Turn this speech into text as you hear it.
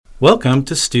Welcome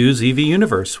to Stu's EV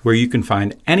Universe, where you can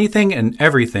find anything and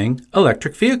everything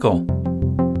electric vehicle.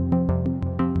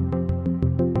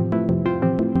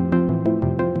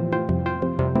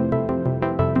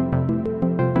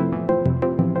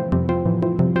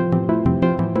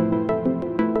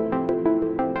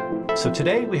 So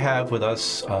today we have with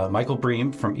us Michael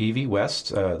Bream from EV West,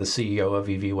 the CEO of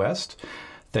EV West.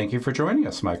 Thank you for joining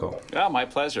us, Michael. Yeah, my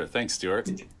pleasure. Thanks, Stuart.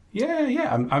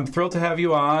 Yeah. I'm thrilled to have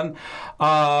you on.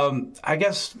 I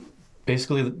guess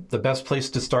basically the best place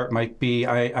to start might be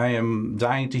I am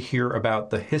dying to hear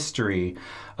about the history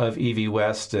of EV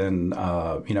West and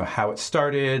how it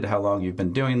started, how long you've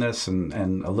been doing this,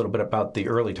 and a little bit about the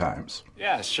early times.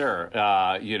 Yeah, sure.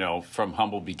 From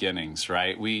humble beginnings,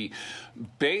 right? We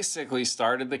basically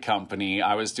started the company.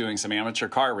 I was doing some amateur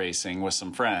car racing with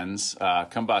some friends,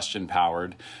 combustion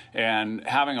powered, and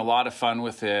having a lot of fun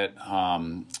with it.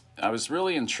 I was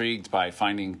really intrigued by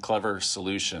finding clever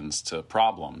solutions to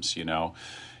problems,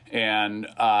 and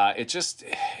it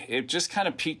just kind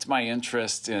of piqued my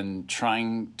interest in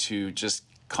trying to just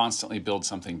constantly build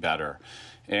something better.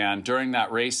 And during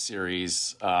that race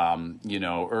series,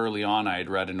 early on, I had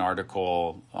read an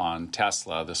article on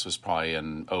Tesla. This was probably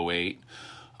in '08.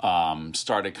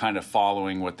 Started kind of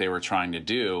following what they were trying to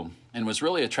do and was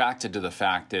really attracted to the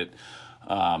fact that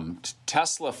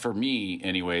Tesla, for me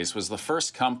anyways, was the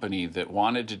first company that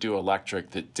wanted to do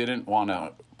electric that didn't want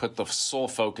to put the sole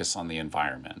focus on the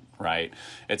environment, right?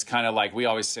 It's kind of like we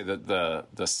always say that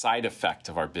the side effect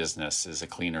of our business is a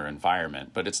cleaner environment,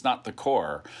 but it's not the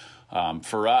core.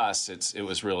 For us, it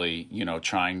was really,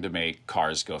 trying to make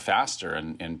cars go faster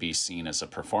and be seen as a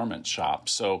performance shop.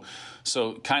 So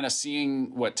kind of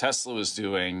seeing what Tesla was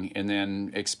doing and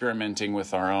then experimenting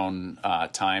with our own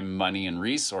time, money, and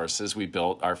resources, we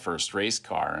built our first race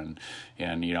car and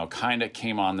kind of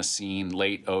came on the scene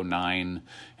late '09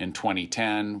 and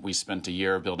 2010. We spent a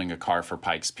year building a car for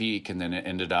Pikes Peak, and then it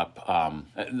ended up,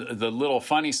 the little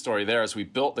funny story there is we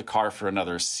built the car for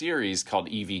another series called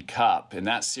EV Cup, and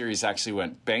that series actually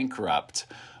went bankrupt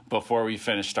before we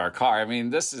finished our car. I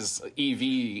mean, this is EV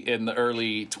in the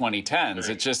early 2010s.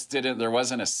 It just there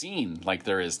wasn't a scene like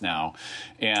there is now.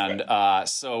 And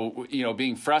so,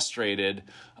 being frustrated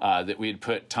that we had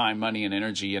put time, money, and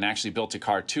energy and actually built a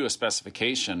car to a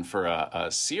specification for a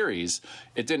series,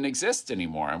 it didn't exist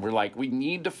anymore. And we're like, we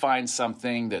need to find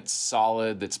something that's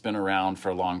solid, that's been around for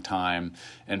a long time.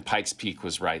 And Pikes Peak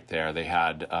was right there. They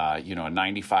had, a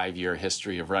 95-year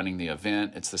history of running the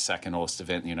event. It's the second oldest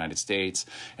event in the United States.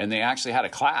 And they actually had a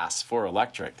class for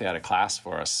electric. They had a class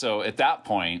for us. So at that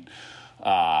point,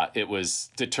 it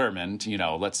was determined,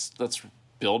 let's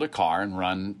build a car and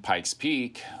run Pikes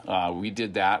Peak. We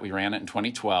did that. We ran it in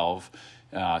 2012,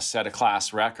 set a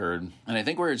class record. And I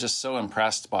think we were just so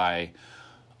impressed by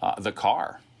the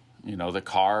car. The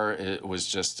car, it was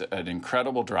just an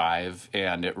incredible drive,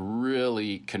 and it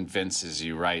really convinces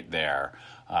you right there.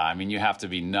 You have to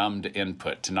be numb to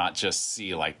input to not just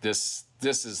see like this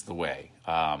is the way.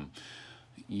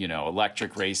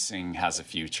 Electric racing has a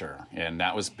future. And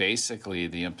that was basically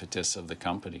the impetus of the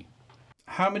company.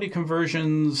 How many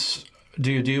conversions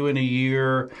do you do in a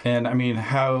year? And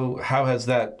how has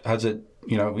it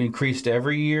increased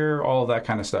every year? All of that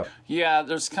kind of stuff. Yeah,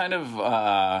 there's kind of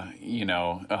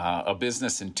a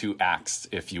business in two acts,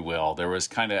 if you will. There was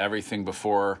kind of everything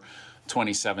before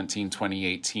 2017,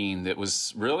 2018 that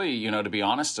was really, to be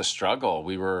honest, a struggle.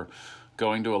 We were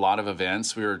going to a lot of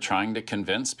events. We were trying to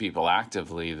convince people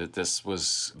actively that this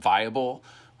was viable.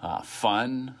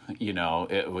 Fun,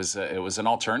 it was an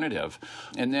alternative,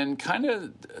 and then kind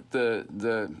of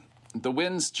the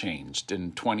winds changed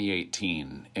in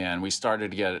 2018, and we started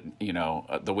to get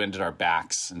the wind at our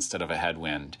backs instead of a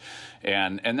headwind,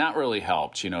 and that really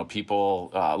helped. People,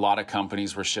 a lot of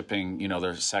companies were shipping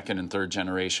their second and third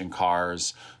generation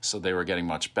cars, so they were getting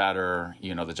much better.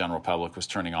 The general public was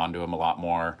turning on to them a lot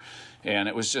more. And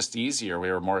it was just easier. We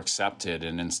were more accepted,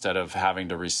 and instead of having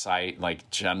to recite like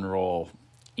general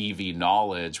EV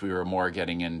knowledge, we were more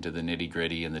getting into the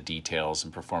nitty-gritty and the details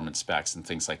and performance specs and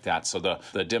things like that. So the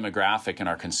demographic in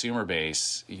our consumer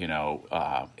base,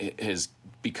 has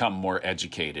become more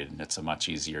educated, and it's a much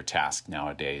easier task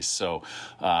nowadays. So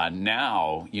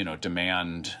now,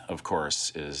 demand, of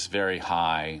course, is very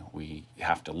high. We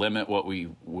have to limit what we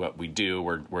do.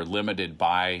 We're limited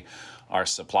by our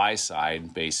supply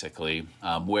side, basically,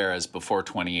 whereas before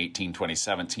 2018,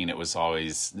 2017, it was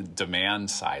always the demand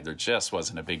side. There just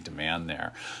wasn't a big demand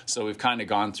there. So we've kind of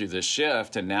gone through this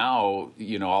shift, and now,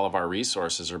 all of our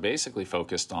resources are basically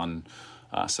focused on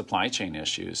supply chain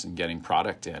issues and getting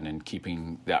product in and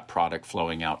keeping that product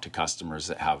flowing out to customers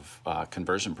that have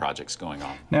conversion projects going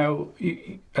on. Now,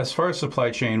 as far as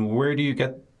supply chain, where do you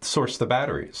source the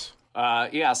batteries?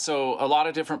 So a lot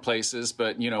of different places,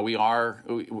 but we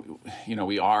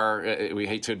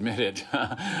hate to admit it,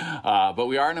 but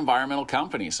we are an environmental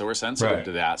company, so we're sensitive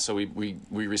to that. So we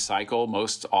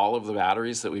recycle all of the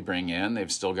batteries that we bring in. They've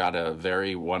still got a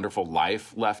very wonderful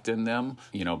life left in them.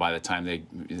 By the time they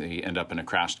end up in a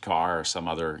crashed car or some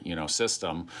other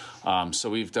system. So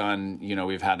we've done,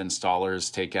 we've had installers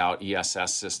take out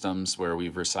ESS systems where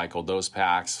we've recycled those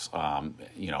packs.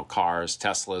 Cars,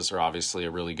 Teslas are obviously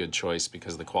a really good choice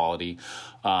because of the quality,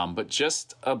 but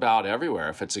just about everywhere.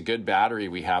 If it's a good battery,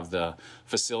 we have the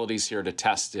facilities here to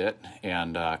test it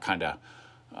and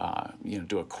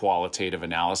do a qualitative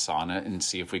analysis on it and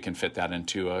see if we can fit that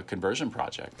into a conversion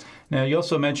project. Now, you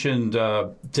also mentioned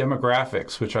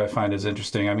demographics, which I find is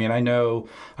interesting. I mean, I know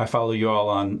I follow you all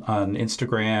on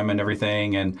Instagram and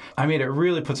everything, and I mean, it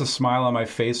really puts a smile on my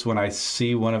face when I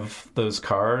see one of those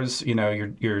cars.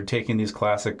 You're taking these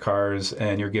classic cars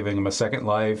and you're giving them a second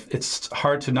life. It's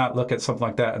hard to not look at something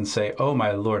like that and say, "Oh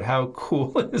my Lord, how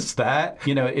cool is that?"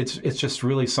 It's just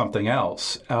really something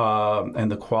else, and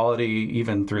the quality,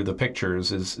 even through the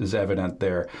pictures, is evident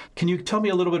there. Can you tell me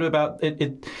a little bit about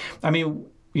it? I mean,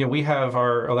 we have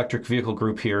our electric vehicle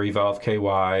group here, Evolve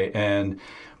KY, and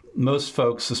most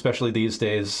folks, especially these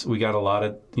days, we got a lot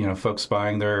of folks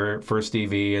buying their first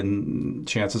EV, and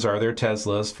chances are they're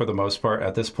Teslas for the most part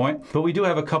at this point. But we do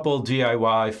have a couple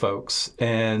DIY folks,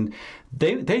 and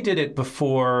they did it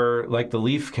before like the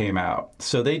Leaf came out.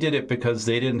 So they did it because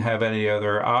they didn't have any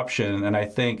other option, and I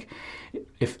think.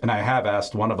 And I have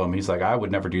asked one of them, he's like, I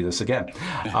would never do this again.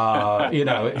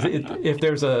 If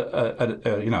there's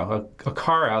a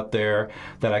car out there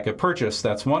that I could purchase,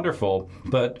 that's wonderful.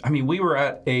 But I mean, we were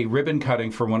at a ribbon cutting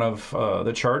for one of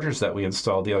the chargers that we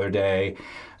installed the other day,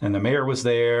 and the mayor was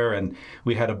there, and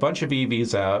we had a bunch of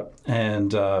EVs out.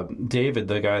 And David,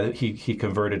 the guy, he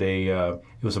converted it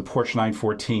was a Porsche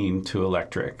 914 to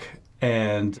electric,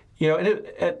 and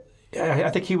I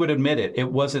think he would admit it. It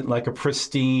wasn't like a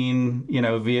pristine,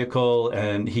 vehicle,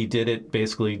 and he did it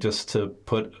basically just to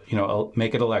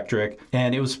make it electric.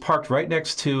 And it was parked right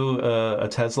next to a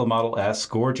Tesla Model S,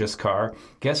 gorgeous car.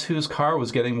 Guess whose car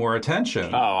was getting more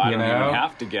attention? Oh, I don't even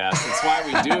have to guess. That's why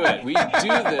we do it. We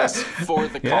do this for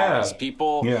the cars.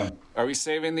 People. Yeah. Are we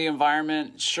saving the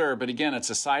environment? Sure, but again, it's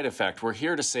a side effect. We're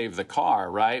here to save the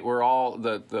car, right? We're all,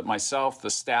 myself, the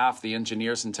staff, the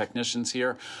engineers and technicians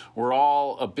here, we're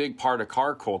all a big part of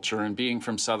car culture, and being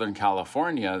from Southern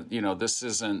California, this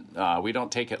isn't, we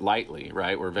don't take it lightly,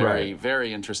 right? We're very,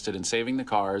 very interested in saving the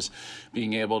cars,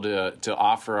 being able to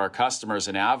offer our customers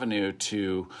an avenue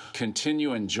to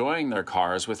continue enjoying their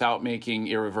cars without making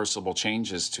irreversible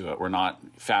changes to it. We're not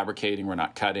fabricating, we're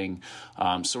not cutting.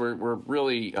 So we're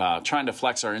really trying to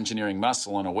flex our engineering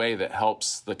muscle in a way that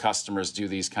helps the customers do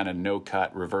these kind of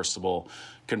no-cut, reversible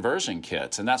conversion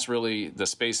kits. And that's really the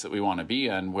space that we want to be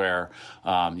in, where,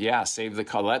 save the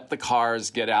car, let the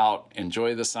cars get out,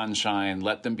 enjoy the sunshine,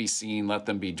 let them be seen, let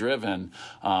them be driven,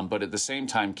 but at the same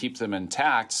time, keep them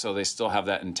intact so they still have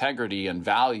that integrity and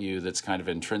value that's kind of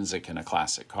intrinsic in a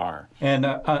classic car. And,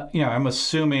 I'm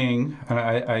assuming, and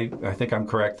I think I'm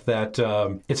correct, that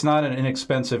it's not an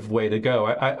inexpensive way to go.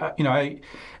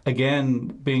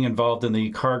 Again, being involved in the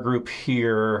car group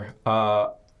here,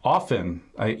 often,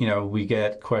 we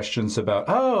get questions about,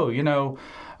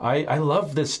 I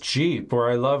love this Jeep, or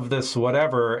I love this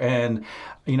whatever, and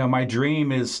my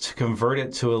dream is to convert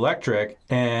it to electric,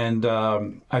 and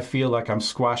I feel like I'm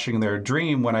squashing their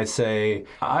dream when I say,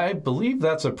 I believe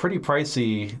that's a pretty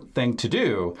pricey thing to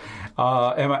do.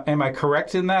 Am I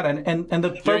correct in that? And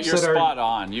the folks you're that are spot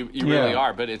on. You really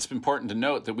are. But it's important to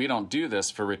note that we don't do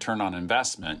this for return on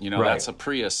investment. That's a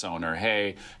Prius owner.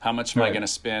 Hey, how much am I going to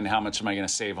spend? How much am I going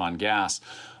to save on gas?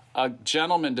 A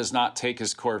gentleman does not take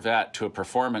his Corvette to a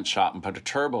performance shop and put a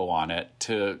turbo on it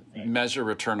to measure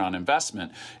return on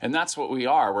investment. And that's what we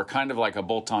are. We're kind of like a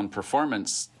bolt-on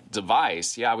performance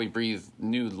device. Yeah, we breathe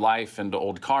new life into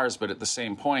old cars, but at the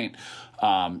same point,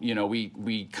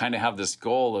 we kind of have this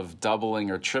goal of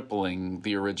doubling or tripling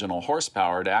the original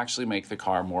horsepower to actually make the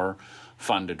car more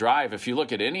fun to drive. If you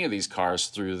look at any of these cars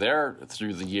through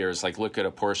the years, like look at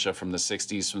a Porsche from the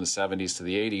 60s, from the 70s to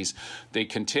the 80s, they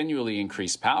continually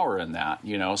increase power in that,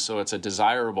 so it's a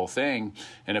desirable thing.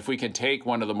 And if we can take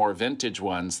one of the more vintage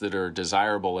ones that are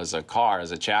desirable as a car,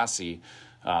 as a chassis,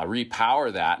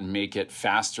 repower that and make it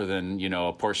faster than,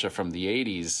 a Porsche from the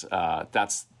 80s,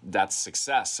 that's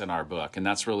success in our book. And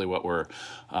that's really what we're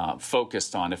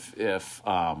focused on. If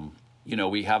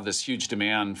we have this huge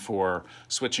demand for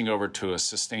switching over to a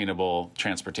sustainable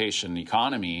transportation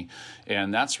economy,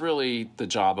 and that's really the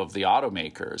job of the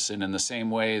automakers. And in the same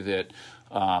way that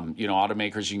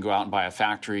automakers, you can go out and buy a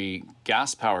factory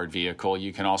gas-powered vehicle,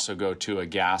 you can also go to a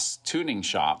gas tuning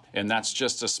shop, and that's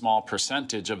just a small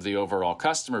percentage of the overall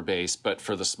customer base. But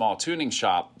for the small tuning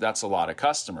shop, that's a lot of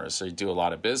customers. So you do a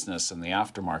lot of business in the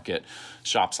aftermarket,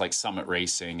 shops like Summit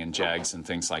Racing and Jags and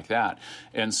things like that.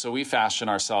 And so we fashion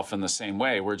ourselves in the same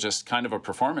way. We're just kind of a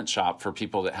performance shop for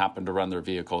people that happen to run their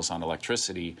vehicles on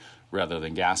electricity rather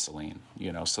than gasoline,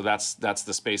 So that's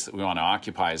the space that we want to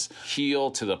occupy, is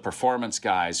heel to the performance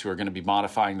guys who are going to be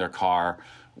modifying their car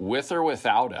with or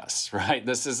without us, right?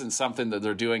 This isn't something that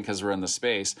they're doing because we're in the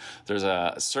space. There's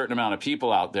a certain amount of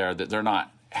people out there that they're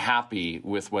not happy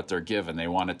with what they're given. They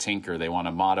want to tinker, they want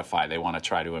to modify, they want to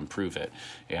try to improve it.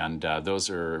 And those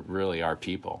are really our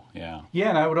people, yeah. Yeah,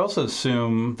 and I would also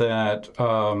assume that,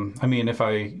 if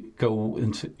I go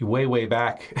into way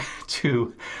back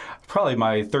to probably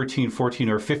my 13, 14,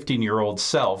 or 15-year-old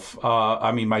self,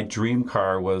 my dream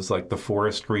car was like the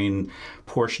forest green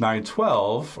Porsche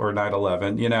 912 or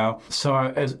 911,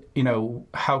 So,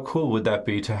 how cool would that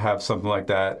be to have something like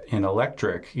that in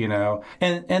electric,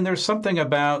 And there's something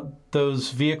about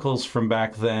those vehicles from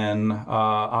back then,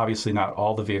 obviously not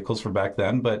all the vehicles from back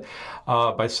then, but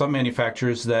by some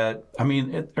manufacturers that,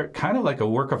 they're kind of like a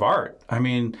work of art.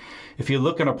 If you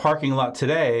look in a parking lot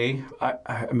today,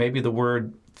 maybe the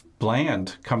word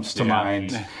bland comes to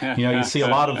mind. You see a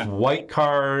lot of white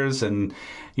cars and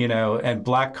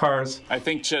black cars. I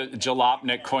think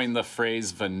Jalopnik coined the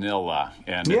phrase vanilla,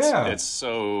 and it's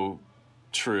so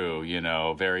true.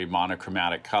 Very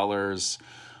monochromatic colors.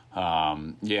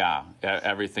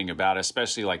 Everything about it,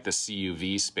 especially like the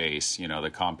CUV space.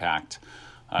 The compact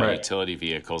utility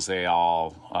vehicles. They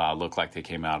all look like they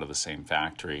came out of the same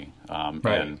factory.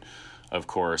 And of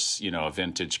course, a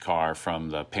vintage car,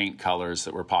 from the paint colors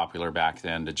that were popular back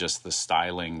then to just the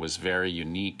styling, was very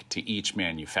unique to each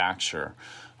manufacturer.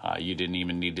 You didn't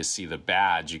even need to see the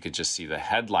badge. You could just see the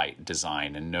headlight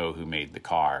design and know who made the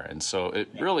car. And so it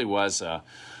really was a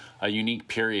unique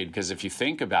period, because if you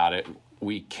think about it,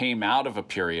 we came out of a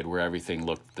period where everything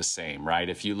looked the same, right?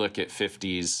 If you look at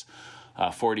 40s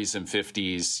and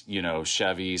 50s,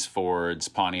 Chevys, Fords,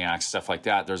 Pontiacs, stuff like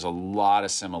that, there's a lot of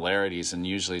similarities, and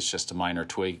usually it's just a minor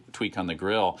tweak on the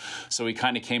grill. So we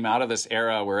kind of came out of this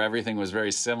era where everything was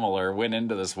very similar, went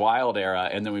into this wild era,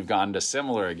 and then we've gone to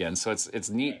similar again. So it's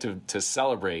neat to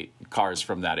celebrate cars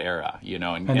from that era,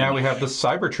 And now we have the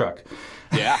Cybertruck.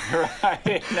 Yeah,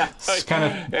 right. Now, it's kind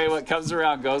of, hey, what comes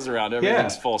around goes around.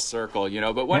 Everything's full circle,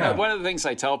 But one of the things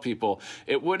I tell people,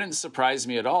 it wouldn't surprise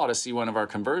me at all to see one of our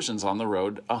conversions on the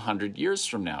road 100 years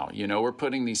from now. We're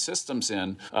putting these systems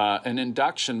in. An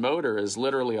induction motor is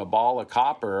literally a ball of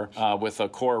copper with a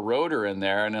core rotor in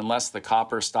there, and unless the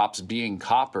copper stops being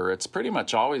copper, it's pretty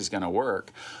much always going to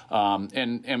work.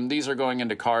 And these are going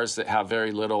into cars that have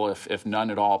very little, if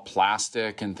none at all,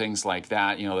 plastic and things like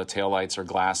that. The taillights are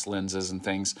glass lenses and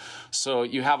things. So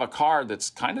you have a car that's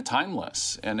kind of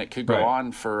timeless, and it could go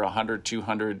on for 100,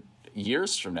 200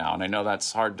 years from now. And I know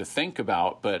that's hard to think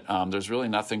about, but there's really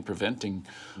nothing preventing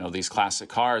these classic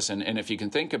cars. And if you can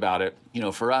think about it,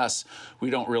 for us, we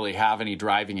don't really have any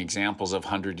driving examples of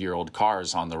 100-year-old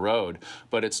cars on the road,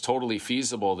 but it's totally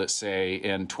feasible that, say,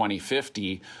 in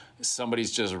 2050,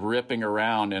 somebody's just ripping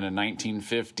around in a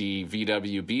 1950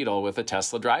 VW Beetle with a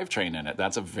Tesla drivetrain in it.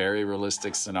 That's a very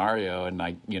realistic scenario, and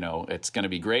it's going to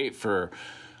be great for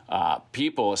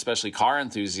people, especially car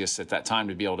enthusiasts at that time,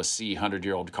 to be able to see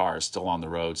 100-year-old cars still on the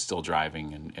road, still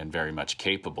driving, and very much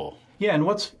capable. Yeah, and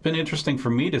what's been interesting for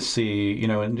me to see,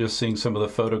 and just seeing some of the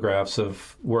photographs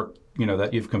of work,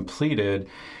 that you've completed,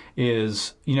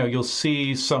 is, you'll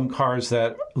see some cars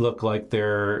that look like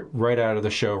they're right out of the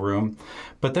showroom,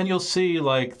 but then you'll see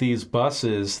like these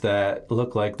buses that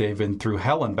look like they've been through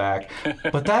hell and back.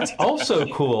 But that's also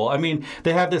cool.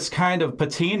 They have this kind of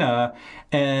patina,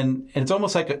 and it's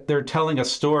almost like they're telling a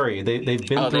story. They've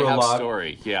been through a lot.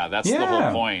 Story. Yeah, that's the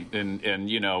whole point. And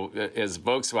as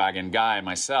Volkswagen guy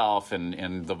myself,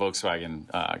 and the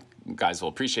Volkswagen guys will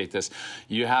appreciate this,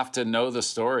 you have to know the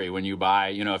story when you buy.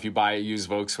 If you buy a used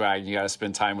Volkswagen, you got to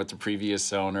spend time with the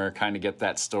previous owner, kind of get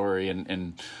that story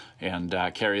and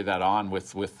carry that on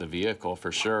with the vehicle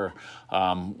for sure.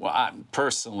 I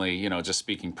personally, just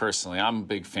speaking personally, I'm a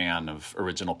big fan of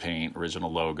original paint,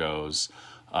 original logos.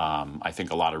 I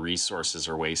think a lot of resources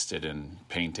are wasted in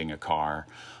painting a car.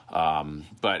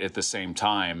 But at the same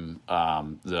time,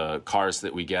 the cars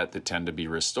that we get that tend to be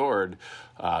restored,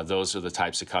 those are the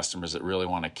types of customers that really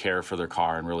want to care for their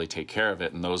car and really take care of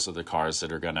it. And those are the cars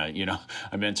that are going to,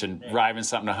 I mentioned driving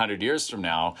something 100 years from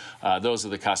now. Those are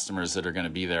the customers that are going to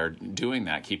be there doing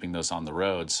that, keeping those on the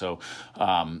road. So,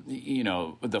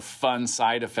 the fun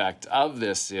side effect of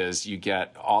this is you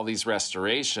get all these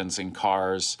restorations in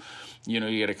cars. You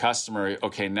get a customer,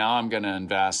 okay, now I'm going to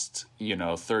invest,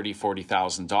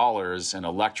 $30,000-$40,000 in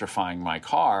electrifying my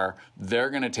car. They're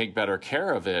going to take better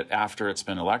care of it after it's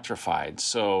been electrified.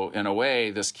 So in a way,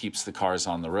 this keeps the cars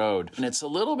on the road. And it's a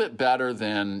little bit better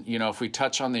than, if we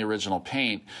touch on the original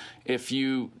paint, if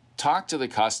you talk to the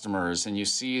customers and you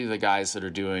see the guys that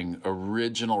are doing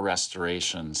original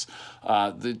restorations,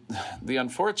 the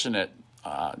unfortunate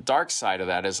dark side of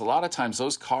that is a lot of times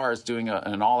those cars doing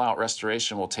an all-out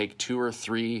restoration will take 2 or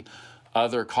 3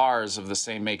 other cars of the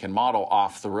same make and model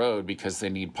off the road because they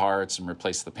need parts and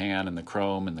replace the pan and the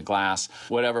chrome and the glass,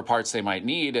 whatever parts they might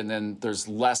need. And then there's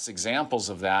less examples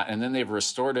of that. And then they've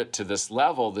restored it to this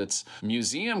level that's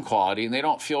museum quality and they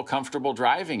don't feel comfortable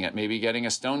driving it, maybe getting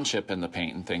a stone chip in the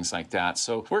paint and things like that.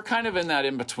 So we're kind of in that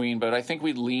in between, but I think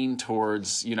we lean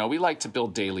towards, we like to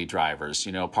build daily drivers.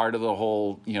 Part of the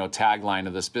whole, tagline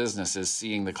of this business is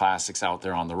seeing the classics out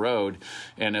there on the road.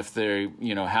 And if they,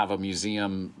 have a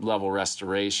museum level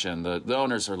restoration, the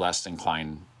owners are less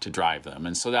inclined to drive them.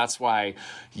 And so that's why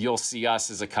you'll see us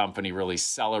as a company really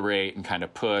celebrate and kind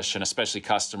of push, and especially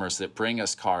customers that bring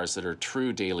us cars that are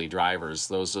true daily drivers.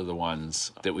 Those are the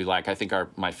ones that we like. I think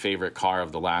my favorite car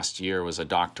of the last year was a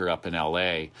doctor up in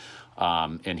LA,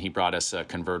 and he brought us a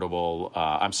convertible,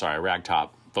 a ragtop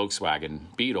Volkswagen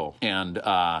Beetle. And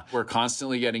we're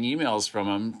constantly getting emails from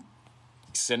him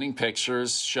sending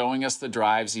pictures, showing us the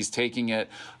drives. He's taking it.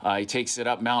 He takes it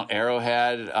up Mount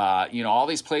Arrowhead, all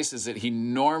these places that he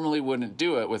normally wouldn't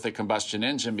do it with a combustion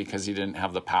engine because he didn't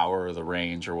have the power or the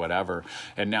range or whatever.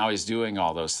 And now he's doing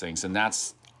all those things. And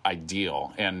that's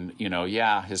ideal. And,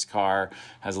 his car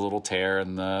has a little tear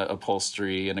in the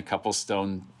upholstery and a couple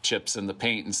stone chips in the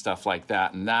paint and stuff like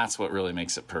that. And that's what really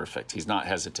makes it perfect. He's not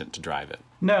hesitant to drive it.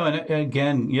 No, and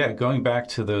again, going back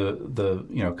to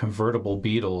the convertible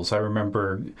Beetles, I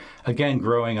remember, again,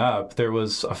 growing up, there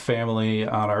was a family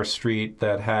on our street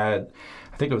that had,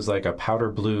 I think it was like a powder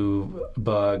blue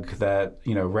Bug that,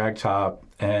 ragtop,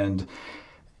 and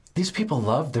these people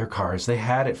loved their cars. They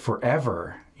had it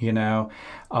forever. And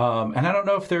I don't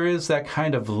know if there is that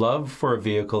kind of love for a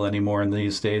vehicle anymore in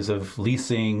these days of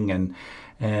leasing and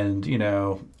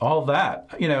all that,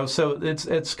 so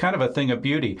it's kind of a thing of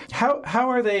beauty. How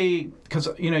are they, because,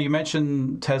 you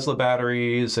mentioned Tesla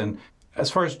batteries, and as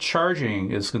far as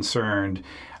charging is concerned,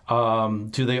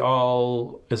 is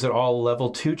it all level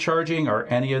 2 charging? Are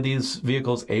any of these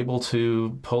vehicles able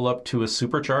to pull up to a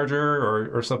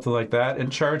supercharger or something like that and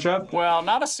charge up? Well,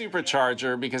 not a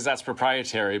supercharger because that's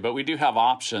proprietary, but we do have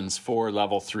options for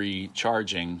level 3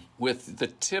 charging. With the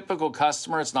typical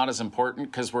customer, it's not as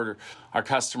important because our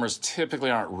customers typically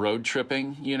aren't road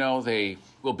tripping. They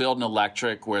will build an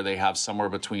electric where they have somewhere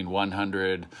between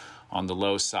 100 on the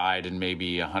low side and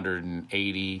maybe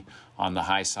 180 on the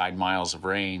high side miles of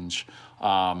range.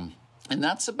 And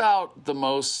that's about the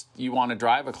most you want to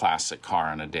drive a classic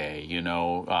car in a day.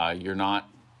 You're not,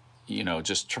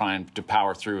 just trying to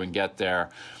power through and get there.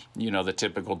 The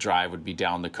typical drive would be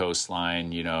down the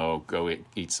coastline, go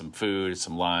eat some food,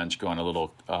 some lunch, go on a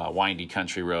little windy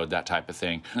country road, that type of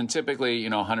thing. And typically,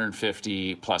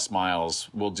 150 plus miles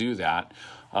will do that.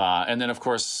 And then, of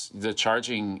course, the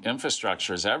charging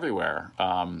infrastructure is everywhere.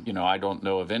 I don't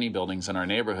know of any buildings in our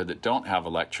neighborhood that don't have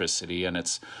electricity, and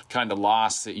it's kind of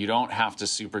lost that you don't have to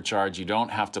supercharge. You don't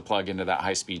have to plug into that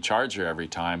high-speed charger every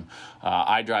time.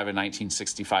 I drive a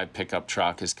 1965 pickup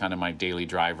truck as kind of my daily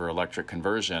driver electric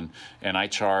conversion, and I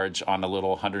charge on a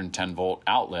little 110-volt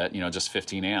outlet, just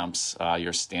 15 amps,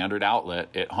 your standard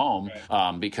outlet at home,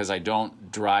 because I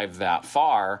don't drive that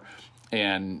far.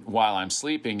 And while I'm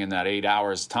sleeping in that 8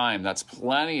 hours time, that's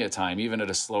plenty of time, even at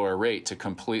a slower rate, to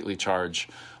completely charge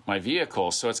my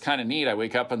vehicle. So it's kind of neat. I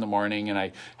wake up in the morning and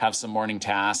I have some morning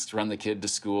tasks, run the kid to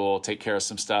school, take care of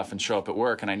some stuff, and show up at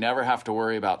work. And I never have to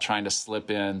worry about trying to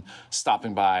slip in,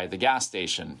 stopping by the gas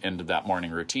station into that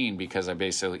morning routine, because I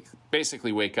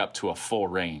basically wake up to a full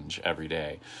range every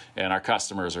day. And our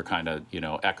customers are kind of,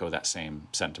 echo that same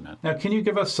sentiment. Now, can you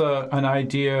give us an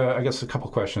idea, I guess a couple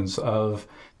questions, of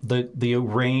the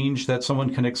range that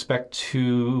someone can expect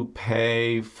to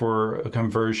pay for a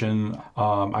conversion?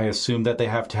 I assume that they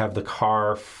have to have the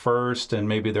car first, and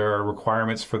maybe there are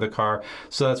requirements for the car.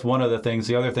 So that's one of the things.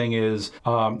 The other thing is,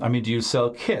 do you sell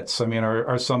kits?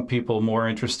 Are some people more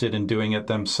interested in doing it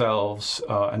themselves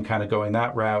and kind of going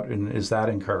that route? And is that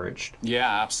encouraged?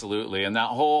 Yeah, absolutely. And that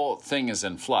whole thing is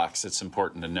in flux. It's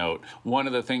important to note. One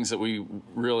of the things that we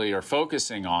really are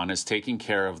focusing on is taking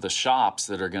care of the shops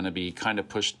that are going to be kind of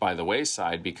pushed by the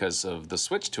wayside because of the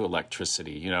switch to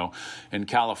electricity. In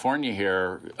California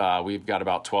here, we've got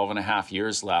about 12 and a half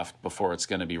years left before it's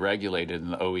going to be regulated,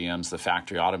 and the OEMs, the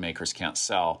factory automakers, can't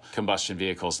sell combustion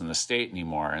vehicles in the state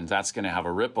anymore. And that's going to have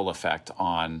a ripple effect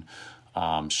on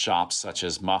shops such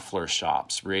as muffler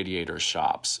shops, radiator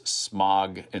shops,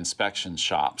 smog inspection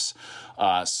shops.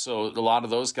 So a lot of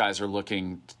those guys are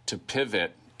looking to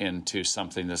pivot into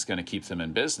something that's going to keep them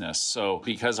in business. So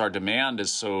because our demand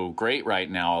is so great right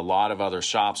now, a lot of other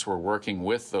shops, we're working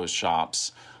with those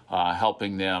shops,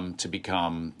 helping them to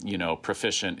become,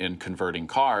 proficient in converting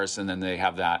cars. And then they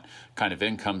have that kind of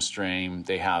income stream.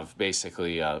 They have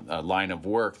basically a line of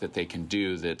work that they can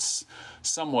do that's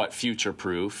somewhat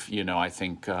future-proof. I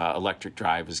think electric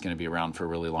drive is going to be around for a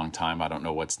really long time. I don't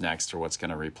know what's next or what's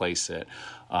going to replace it.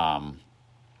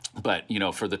 But,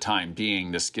 for the time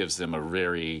being, this gives them a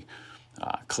very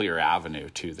clear avenue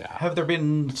to that. Have there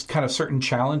been kind of certain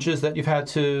challenges that you've had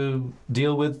to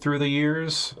deal with through the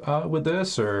years with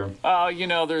this, or?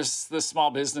 There's the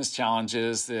small business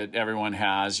challenges that everyone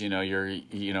has. In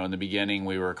the beginning,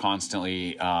 we were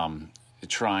constantly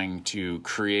trying to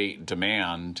create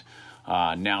demand.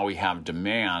 Now we have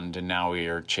demand, and now we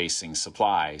are chasing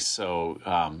supply. So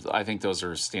I think those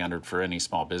are standard for any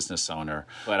small business owner.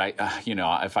 But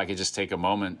if I could just take a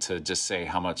moment to just say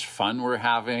how much fun we're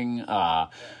having.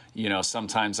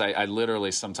 Sometimes I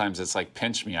literally, sometimes it's like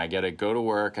pinch me. I get to go to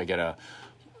work. I get to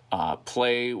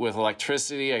play with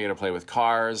electricity. I get to play with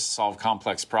cars, solve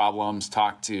complex problems,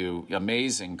 talk to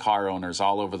amazing car owners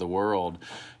all over the world,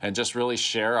 and just really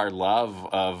share our love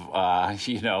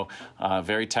of,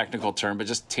 very technical term, but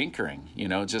just tinkering,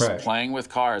 just right. Playing with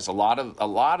cars. A lot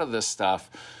of this stuff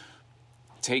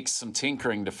takes some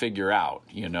tinkering to figure out.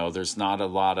 There's not a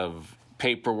lot of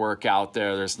paperwork out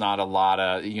there. There's not a lot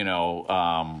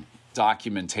of,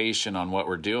 documentation on what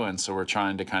we're doing. So we're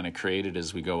trying to kind of create it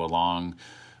as we go along,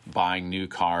 buying new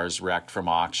cars wrecked from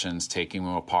auctions, taking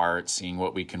them apart, seeing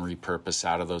what we can repurpose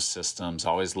out of those systems,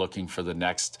 always looking for the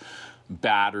next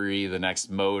battery, the next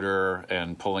motor,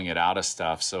 and pulling it out of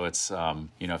stuff. So it's,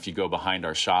 if you go behind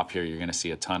our shop here, you're going to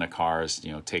see a ton of cars,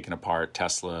 taken apart,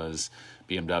 Teslas,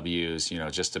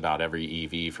 BMWs, just about every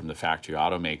EV from the factory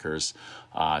automakers,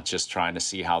 just trying to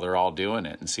see how they're all doing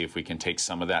it and see if we can take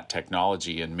some of that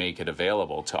technology and make it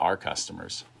available to our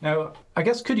customers. Now, I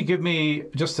guess could you give me,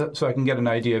 just so I can get an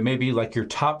idea, maybe like your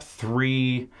top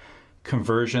 3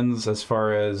 conversions as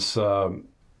far as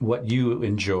what you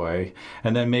enjoy,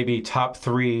 and then maybe top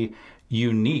 3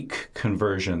 unique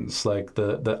conversions, like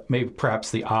the maybe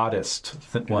perhaps the oddest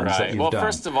ones right. that you've done? Well,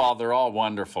 first of all, they're all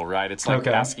wonderful, right? It's like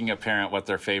asking a parent what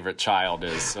their favorite child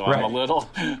is. So right. I'm a little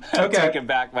taken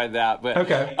back by that. But,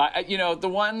 the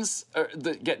ones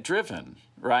that get driven,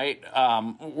 right?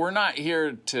 We're not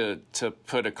here to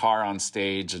put a car on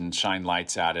stage and shine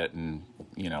lights at it and,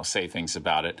 say things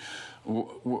about it.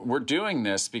 We're doing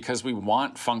this because we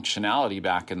want functionality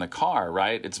back in the car,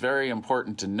 right? It's very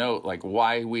important to note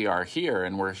why we are here,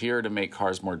 and we're here to make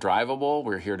cars more drivable.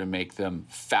 We're here to make them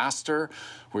faster.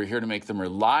 We're here to make them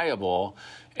reliable.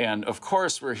 And of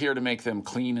course, we're here to make them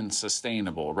clean and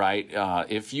sustainable, right?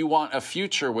 If you want a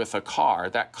future with a car,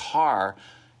 that car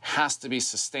has to be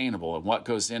sustainable, and what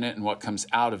goes in it and what comes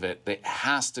out of it, it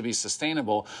has to be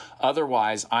sustainable.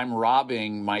 Otherwise, I'm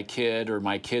robbing my kid or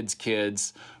my kid's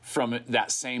kids from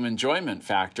that same enjoyment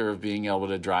factor of being able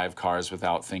to drive cars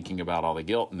without thinking about all the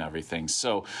guilt and everything.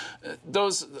 So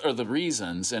those are the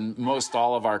reasons, and most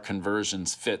all of our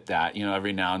conversions fit that.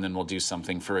 Every now and then we'll do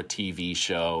something for a TV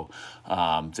show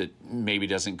that maybe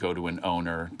doesn't go to an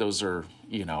owner. Those are,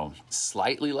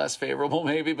 slightly less favorable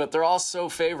maybe, but they're all so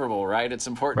favorable, right? It's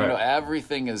important to know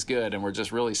everything is good, and we're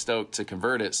just really stoked to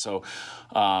convert it. So,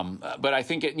 but I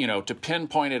think to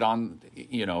pinpoint it on,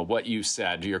 what you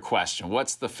said, your question,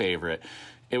 what's the favorite?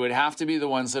 It would have to be the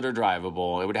ones that are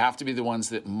drivable. It would have to be the ones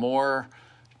that more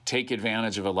take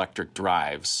advantage of electric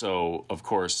drive. So, of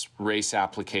course, race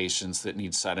applications that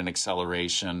need sudden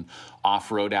acceleration,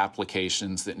 off-road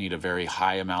applications that need a very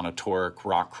high amount of torque,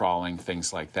 rock crawling,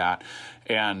 things like that.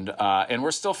 And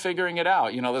we're still figuring it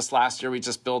out. This last year we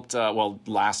just built,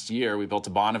 last year we built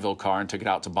a Bonneville car and took it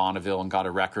out to Bonneville and got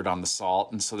a record on the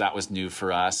salt. And so that was new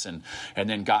for us. And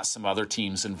then got some other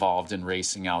teams involved in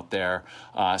racing out there.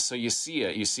 So you see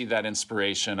it. You see that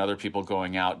inspiration, other people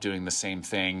going out doing the same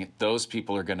thing. Those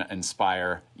people are going to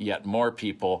inspire yet more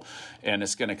people. And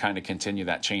it's going to kind of continue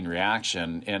that chain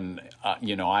reaction. And,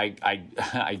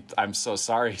 I'm so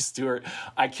sorry, Stuart.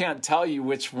 I can't tell you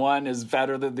which one is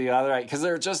better than the other because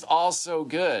they're just all so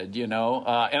good, And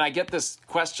I get this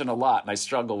question a lot, and I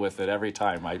struggle with it every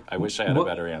time. I wish I had a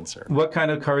better answer. What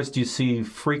kind of cars do you see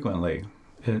frequently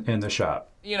in the shop?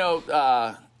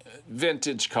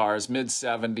 Vintage cars,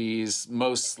 mid-'70s,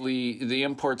 mostly. The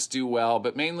imports do well,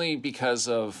 but mainly because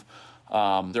of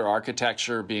their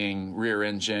architecture being rear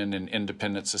engine and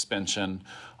independent suspension.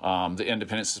 The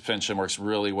independent suspension works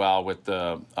really well with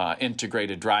the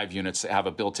integrated drive units that have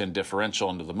a built-in differential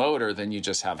into the motor. Then you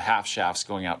just have half shafts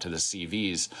going out to the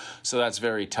CVs. So that's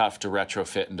very tough to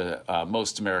retrofit into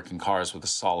most American cars with a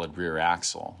solid rear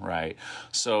axle, right?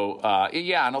 So,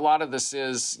 and a lot of this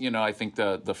is, I think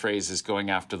the phrase is going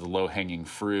after the low-hanging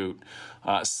fruit.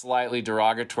 Slightly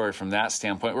derogatory from that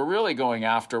standpoint.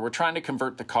 We're trying to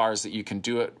convert the cars that you can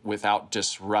do it without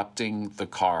disrupting the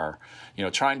car.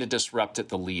 Trying to disrupt it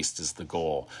the least is the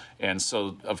goal. And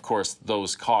so, of course,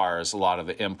 those cars, a lot of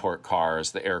the import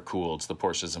cars, the air-cooleds, the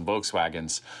Porsches and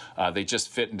Volkswagens, they just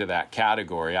fit into that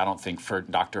category. I don't think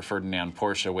Dr. Ferdinand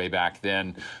Porsche way back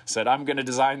then said, I'm going to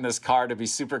design this car to be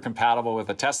super compatible with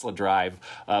a Tesla drive.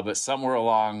 But somewhere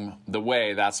along the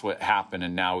way, that's what happened.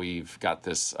 And now we've got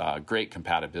this great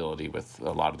compatibility with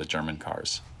a lot of the German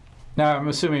cars. Now, I'm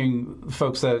assuming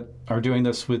folks that are doing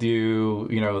this with you,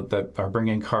 that are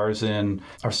bringing cars in,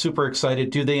 are super excited.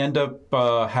 Do they end up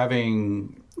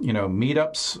having,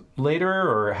 meetups later,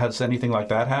 or has anything like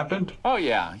that happened? Oh,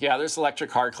 yeah. Yeah, there's Electric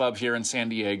Car Club here in San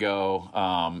Diego,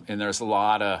 and there's a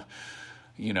lot of,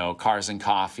 cars and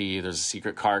coffee. There's a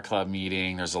secret car club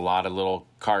meeting. There's a lot of little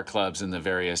car clubs in the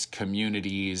various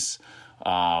communities.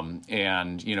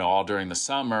 And, all during the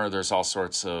summer, there's all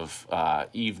sorts of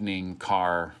evening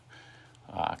car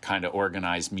kind of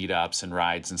organized meetups and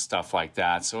rides and stuff like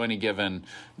that. So any given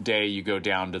day you go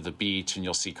down to the beach and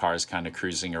you'll see cars kind of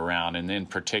cruising around. And in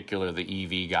particular, the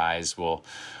EV guys will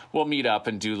meet up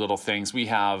and do little things. We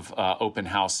have open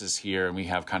houses here, and we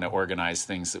have kind of organized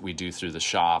things that we do through the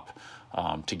shop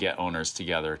to get owners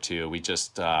together too. We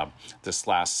just this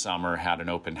last summer had an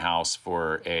open house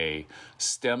for a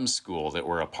STEM school that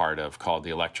we're a part of called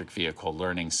the Electric Vehicle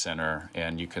Learning Center,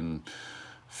 and you can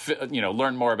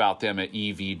learn more about them at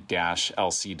ev-lc.org.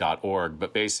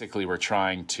 But basically, we're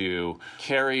trying to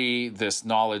carry this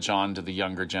knowledge on to the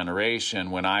younger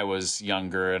generation. When I was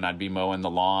younger and I'd be mowing the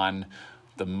lawn,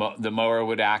 the mower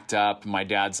would act up. My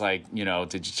dad's like,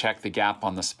 did you check the gap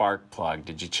on the spark plug?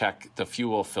 Did you check the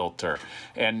fuel filter?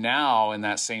 And now in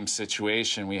that same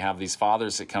situation, we have these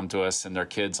fathers that come to us and their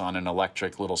kids on an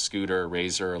electric little scooter,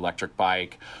 Razor electric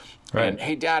bike. Right. And,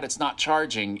 hey, Dad, it's not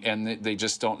charging. And they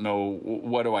just don't know,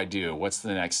 what do I do? What's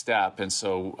the next step? And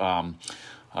so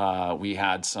we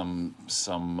had some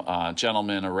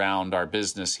gentlemen around our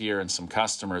business here and some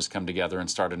customers come together and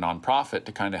start a nonprofit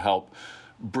to kind of help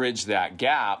bridge that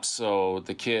gap so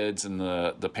the kids and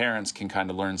the parents can kind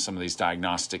of learn some of these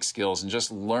diagnostic skills and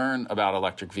just learn about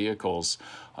electric vehicles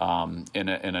in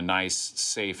a nice,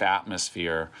 safe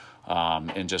atmosphere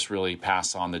and just really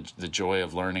pass on the joy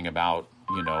of learning about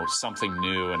something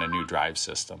new and a new drive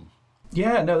system.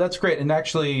 Yeah, no, that's great. And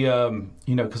actually,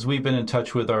 because we've been in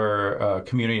touch with our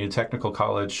community and technical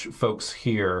college folks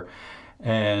here,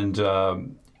 and,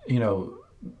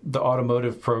 the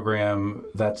automotive program,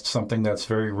 that's something that's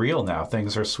very real now.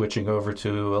 Things are switching over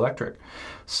to electric.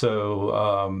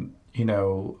 So,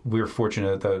 we're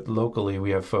fortunate that locally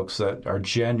we have folks that are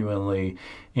genuinely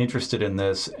interested in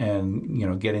this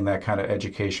and, getting that kind of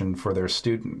education for their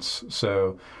students.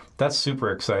 So that's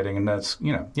super exciting. And that's,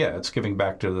 it's giving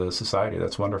back to the society.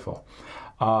 That's wonderful.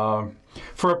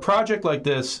 For a project like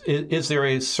this, is there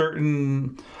a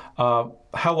certain,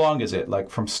 how long is it, like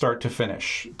from start to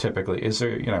finish, typically? Is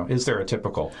there a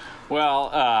typical?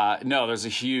 Well, no, there's a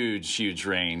huge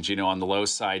range. On the low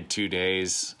side, 2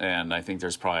 days, and I think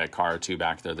there's probably a car or two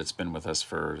back there that's been with us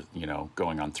for,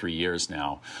 going on 3 years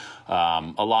now.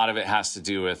 A lot of it has to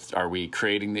do with, are we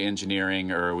creating the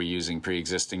engineering or are we using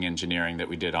pre-existing engineering that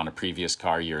we did on a previous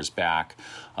car years back?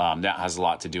 That has a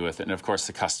lot to do with it. And, of course,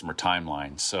 the customer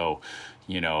timeline. So,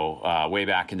 Way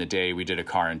back in the day, we did a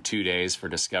car in 2 days for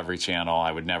Discovery Channel.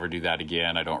 I would never do that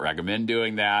again. I don't recommend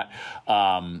doing that.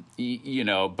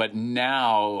 But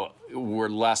now we're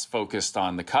less focused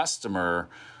on the customer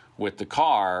with the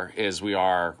car as we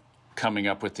are coming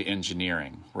up with the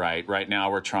engineering, right? Right now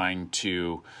we're trying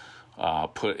to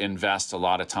invest a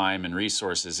lot of time and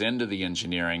resources into the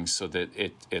engineering so that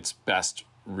it's best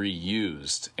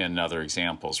reused in other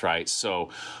examples, right? So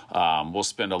we'll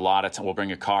spend a lot of time, we'll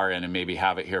bring a car in and maybe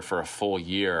have it here for a full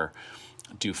year,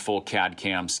 do full CAD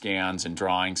CAM scans and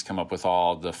drawings, come up with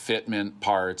all the fitment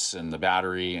parts and the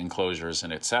battery enclosures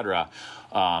and et cetera.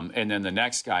 And then the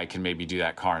next guy can maybe do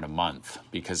that car in a month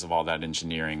because of all that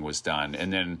engineering was done.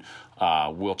 And then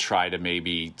we'll try to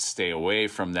maybe stay away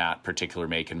from that particular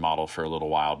make and model for a little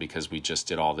while because we just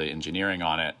did all the engineering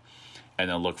on it. And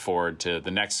then look forward to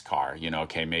the next car,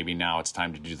 okay, maybe now it's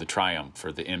time to do the Triumph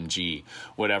or the MG,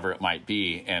 whatever it might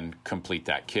be, and complete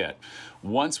that kit.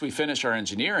 Once we finish our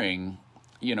engineering,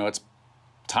 it's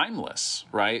timeless,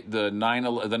 right? The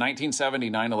 1970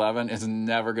 911 is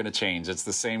never going to change. It's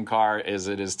the same car as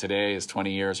it is today, as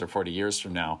 20 years or 40 years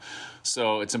from now.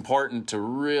 So it's important to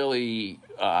really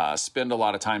spend a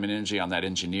lot of time and energy on that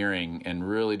engineering and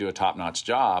really do a top-notch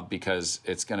job because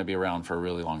it's going to be around for a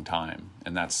really long time.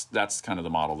 And that's kind of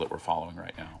the model that we're following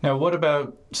right now. Now, what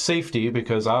about safety?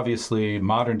 Because obviously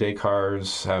modern-day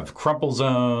cars have crumple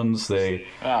zones. If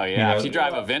you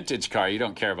drive a vintage car, you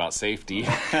don't care about safety.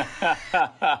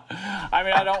 I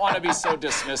mean, I don't want to be so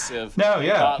dismissive. No,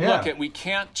 yeah. Look, we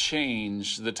can't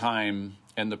change the time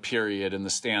and the period and the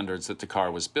standards that the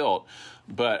car was built.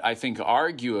 But I think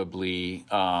arguably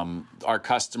our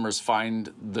customers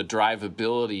find the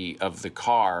drivability of the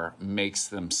car makes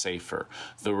them safer.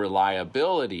 The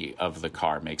reliability of the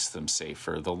car makes them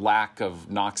safer. The lack of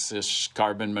noxious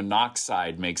carbon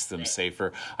monoxide makes them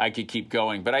safer. I could keep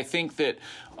going. But I think that,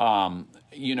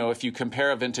 if you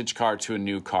compare a vintage car to a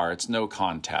new car, it's no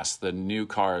contest. The new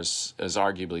car is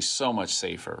arguably so much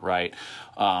safer, right?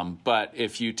 But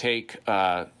if you take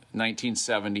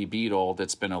 1970 Beetle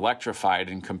that's been electrified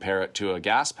and compare it to a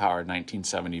gas-powered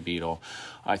 1970 Beetle,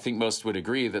 I think most would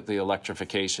agree that the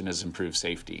electrification has improved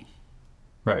safety.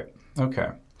 Right. Okay.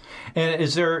 And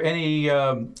is there any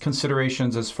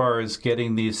considerations as far as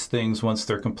getting these things once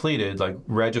they're completed, like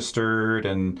registered,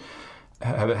 and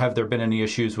have there been any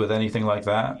issues with anything like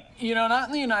that? Not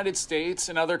in the United States.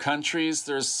 In other countries,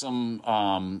 there's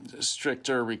some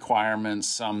stricter requirements,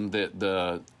 some that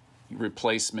the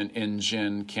replacement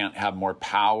engine can't have more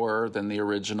power than the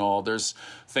original. There's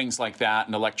things like that,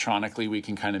 and electronically we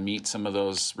can kind of meet some of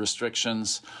those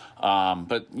restrictions.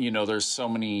 But there's so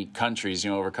many countries,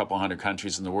 over a couple hundred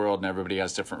countries in the world, and everybody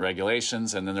has different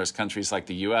regulations. And then there's countries like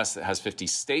the U.S. that has 50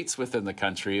 states within the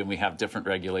country, and we have different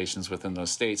regulations within those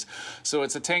states. So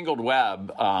it's a tangled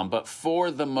web. But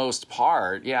for the most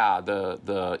part,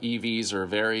 the EVs are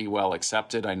very well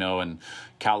accepted. I know in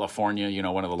California,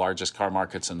 one of the largest car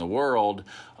markets in the world,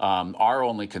 our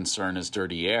only concern is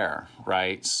dirty air,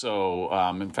 right? So,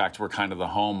 in fact, we're kind of the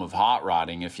home of hot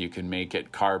rodding. If you can make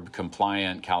it CARB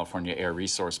compliant, California Air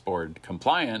Resource Board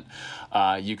compliant,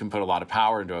 you can put a lot of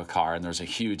power into a car. And there's a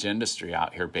huge industry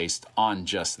out here based on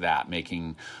just that,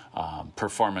 making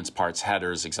performance parts,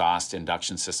 headers, exhaust,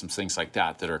 induction systems, things like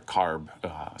that are CARB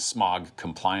smog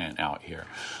compliant out here.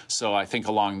 So I think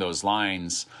along those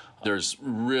lines, there's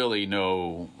really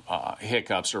no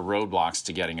hiccups or roadblocks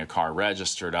to getting a car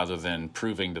registered other than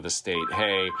proving to the state,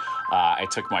 hey, I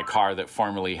took my car that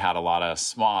formerly had a lot of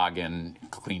smog and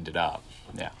cleaned it up.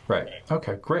 Yeah. Right.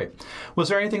 Okay, great. Was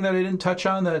there anything that I didn't touch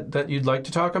on that you'd like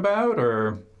to talk about,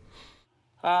 or?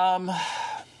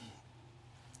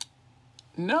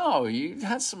 No, you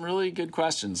had some really good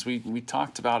questions. We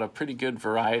talked about a pretty good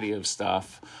variety of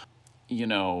stuff.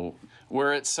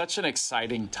 We're at such an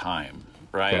exciting time,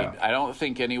 right? Yeah. I don't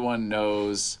think anyone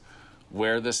knows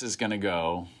where this is going to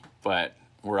go, but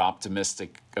we're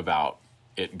optimistic about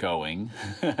it going.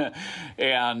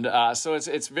 And so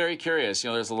it's very curious.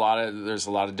 There's a lot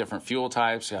of different fuel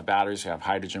types. We have batteries, we have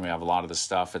hydrogen, we have a lot of this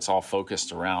stuff. It's all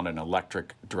focused around an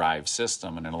electric drive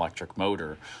system and an electric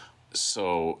motor.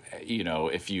 So,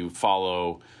 if you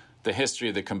follow the history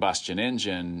of the combustion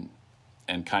engine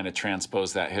and kind of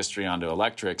transpose that history onto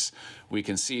electrics, we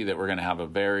can see that we're going to have a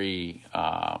very,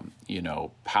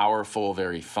 powerful,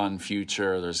 very fun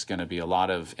future. There's going to be a lot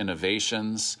of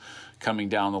innovations coming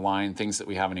down the line. Things that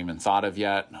we haven't even thought of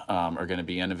yet are going to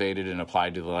be innovated and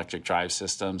applied to the electric drive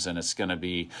systems. And it's going to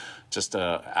be just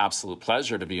an absolute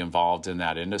pleasure to be involved in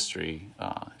that industry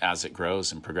as it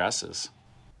grows and progresses.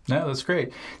 No, that's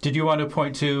great. Did you want to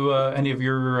point to any of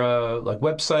your like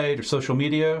website or social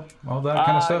media, all that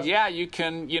kind of stuff? Yeah, you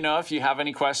can, if you have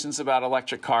any questions about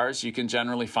electric cars, you can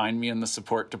generally find me in the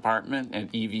support department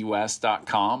at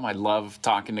evwest.com. I love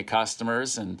talking to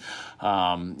customers, and,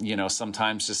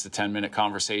 sometimes just a 10-minute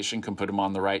conversation can put them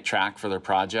on the right track for their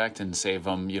project and save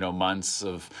them, months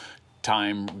of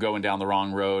time going down the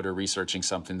wrong road or researching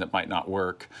something that might not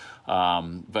work.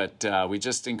 But we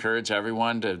just encourage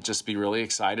everyone to just be really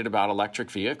excited about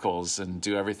electric vehicles and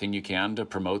do everything you can to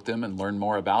promote them and learn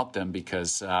more about them,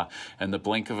 because in the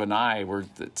blink of an eye,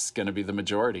 it's going to be the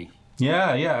majority.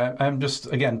 Yeah. I'm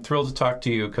just, again, thrilled to talk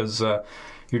to you, because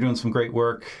you're doing some great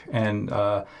work. And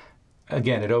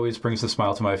again, it always brings a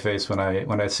smile to my face when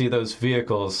I see those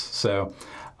vehicles. So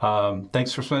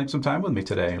thanks for spending some time with me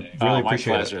today. Really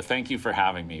appreciate it. My pleasure. Thank you for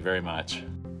having me very much.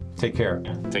 Take care.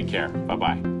 Take care.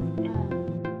 Bye-bye.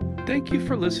 Thank you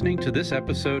for listening to this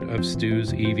episode of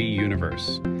Stu's EV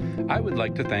Universe. I would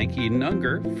like to thank Eden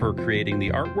Unger for creating the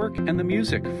artwork and the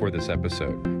music for this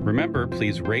episode. Remember,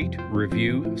 please rate,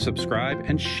 review, subscribe,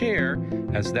 and share,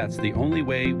 as that's the only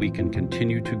way we can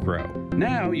continue to grow.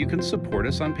 Now you can support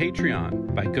us on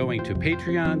Patreon by going to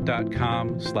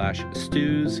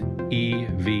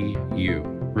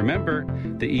patreon.com/StusEVU. Remember,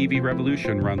 the EV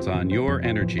revolution runs on your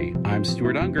energy. I'm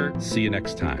Stuart Unger. See you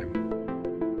next time.